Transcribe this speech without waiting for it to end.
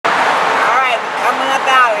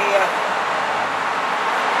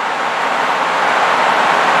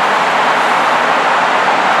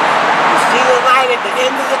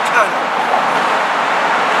tunnel.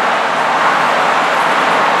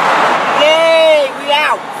 Yay, we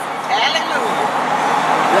out. Hallelujah.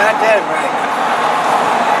 You got that right.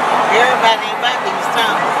 Everybody ain't about these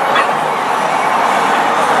tunnels.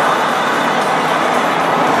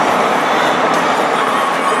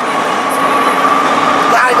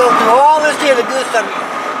 Gotta go through all this here to get some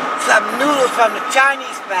noodles from the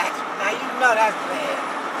Chinese factory. Now you know that's bad.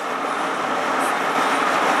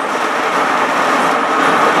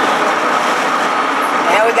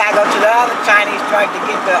 And we gotta go to the other Chinese joint to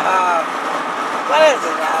get the what is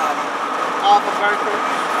it? Alpha burger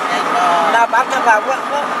and No, but I'm talking about what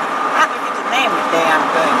I can get the name of the damn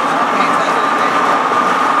thing.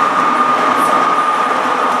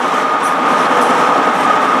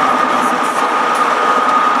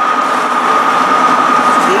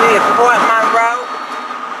 Fort Monroe.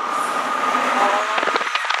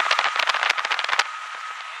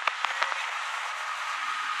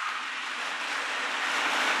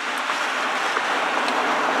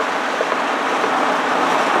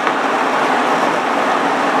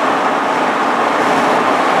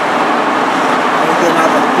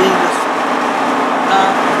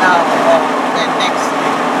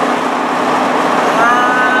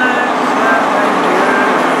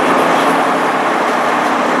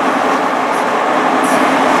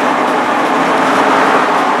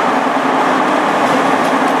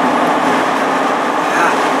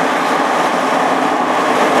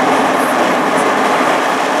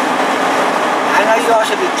 Y'all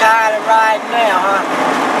should be tired of riding now, huh?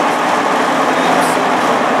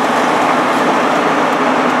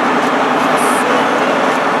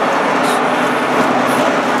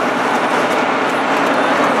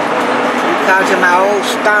 We come to my old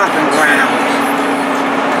stomping grounds.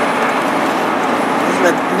 This is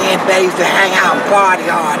where me and Betty used to hang out and party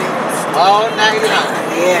hardy. all night long.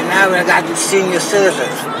 Yeah, now we got these senior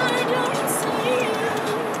citizens.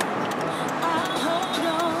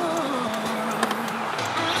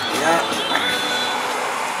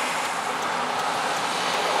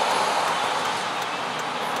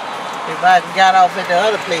 If I got off at the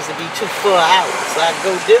other place, it'd be too far out. So I'd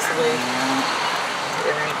go this way.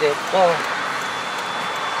 It ain't that far.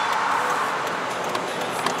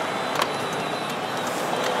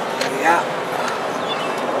 Yeah.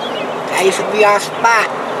 That used to be our spot.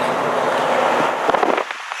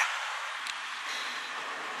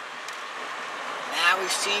 Now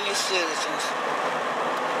we're senior citizens.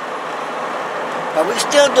 But we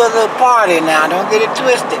still do a little party now, don't get it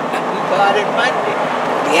twisted. We partied Monday.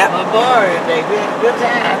 Yep. My bar today. We had a good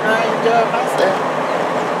time. I enjoyed myself.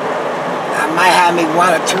 I might have me 1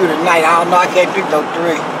 or 2 tonight. I don't know, I can't drink no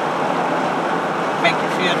 3. Make you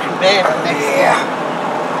feel too bad for next time. Yeah.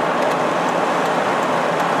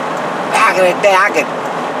 Back in the day, I could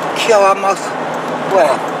kill almost,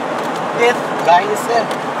 well, This by yourself.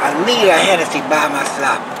 a liter of Hennessy by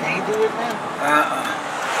myself. Can't do it now.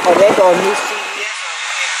 Oh, they go new CVS over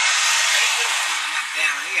here. They do filling up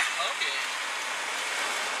down here. Okay.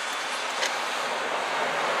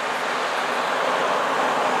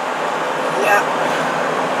 Yeah.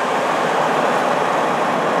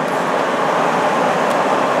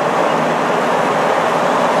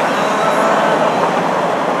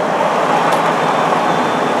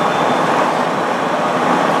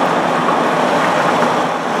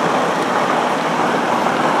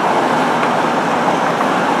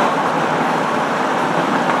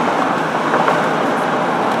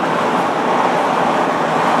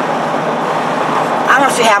 I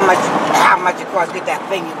don't see how much it costs to get that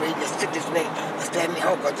finger where you just stick this thing and stand me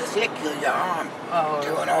home because this here kill your arm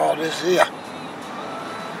doing all this here.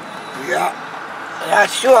 Yeah. And I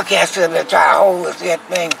sure can't sit there and try to hold this here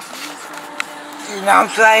thing. You know what I'm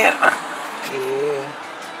saying?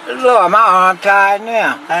 Yeah. Lord, my arm tired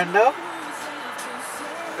now. I know.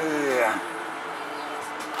 Yeah.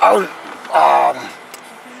 Oh,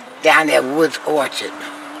 down there Woods Orchard.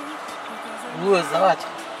 Woods Orchard.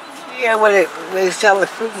 Yeah, where they sell the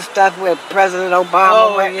fruit and stuff where President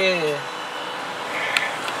Obama went. Yeah.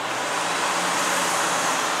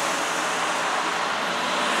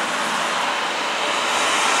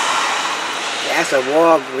 That's a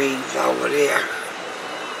Walgreens over there.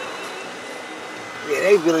 Yeah,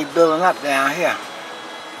 they really building up down here.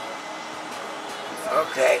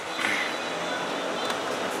 Okay.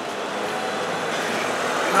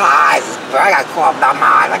 My eyes is bad. I got caught by my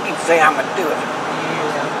eyes. I keep saying I'm gonna do it.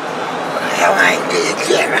 What the hell I ain't did it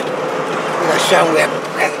yet? We're gonna show them where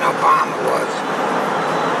President Obama was.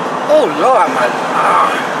 Oh Lord, my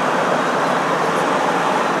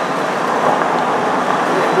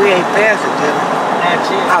we ain't past it, did we? That's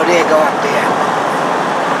it. Oh, there, go up there.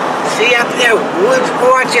 See up there, Woods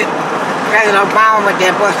Orchard, President Obama went there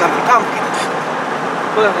and bought some pumpkins.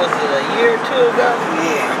 What was it, a year or two ago?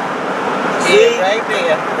 Yeah. See? Yeah, right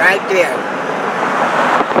there. Right there.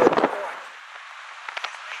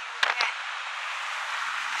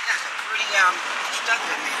 That's some pretty stuff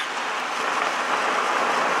in there.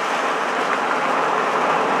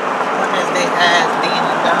 When is they ass being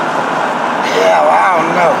done? Yeah, well, I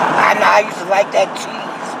don't know. I used to like that cheese.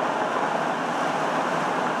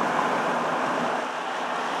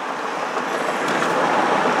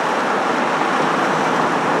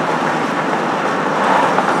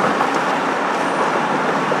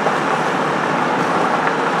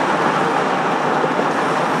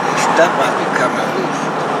 Stuff might be coming loose.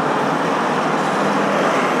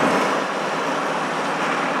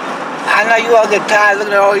 I know you all get tired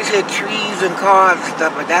looking at all these here trees and cars and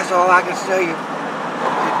stuff, but that's all I can show you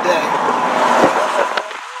today.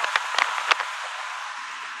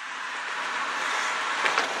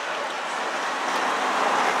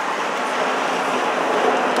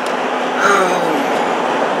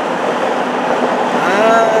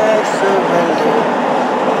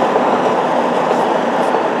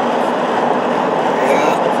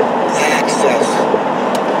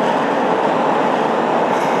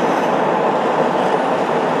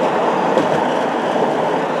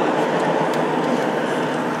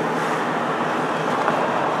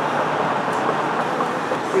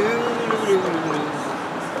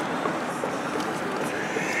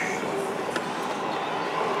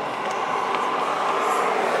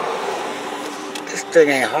 This thing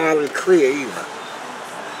ain't hardly clear either.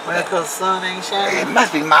 Well, because the sun ain't shining? It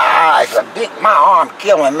must be my eyes. My arm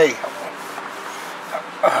killing me.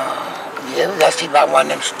 Yeah, we gotta see about one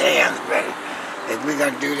of them stands, ready. If we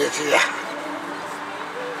gonna do this here.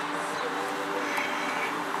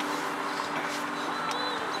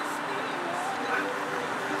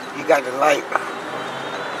 You got the light.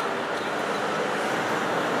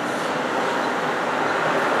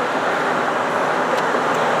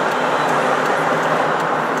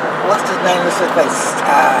 What's the name of this place?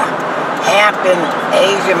 Hampton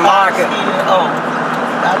Asian Market. Oh,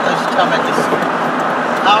 I thought you were talking about this.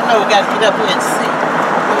 I don't know, we got to get up here and see.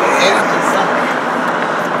 Asian something.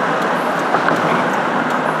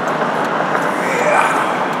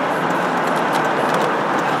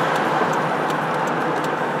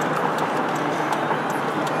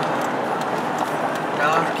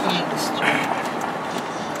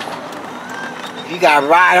 You got to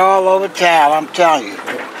ride all over town, I'm telling you.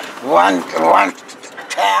 One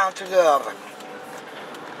town to the other.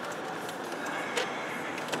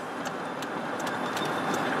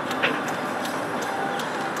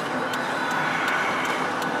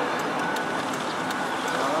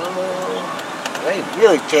 Oh, they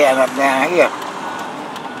really tearing up down here.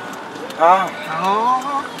 Huh?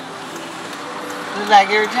 Oh. Looks like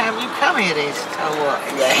every time you come here, they tow up.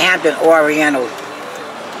 The Hampton Oriental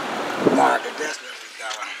Market, that's where we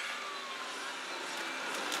going.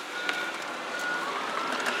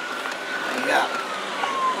 Yeah.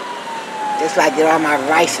 This I get all my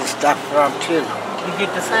rice and stuff from too. You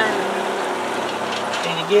get the sign?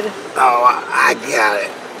 Can you get it? Oh, I got it.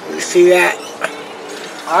 You see that?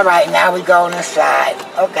 All right, now we going inside.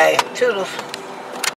 Okay, toodles.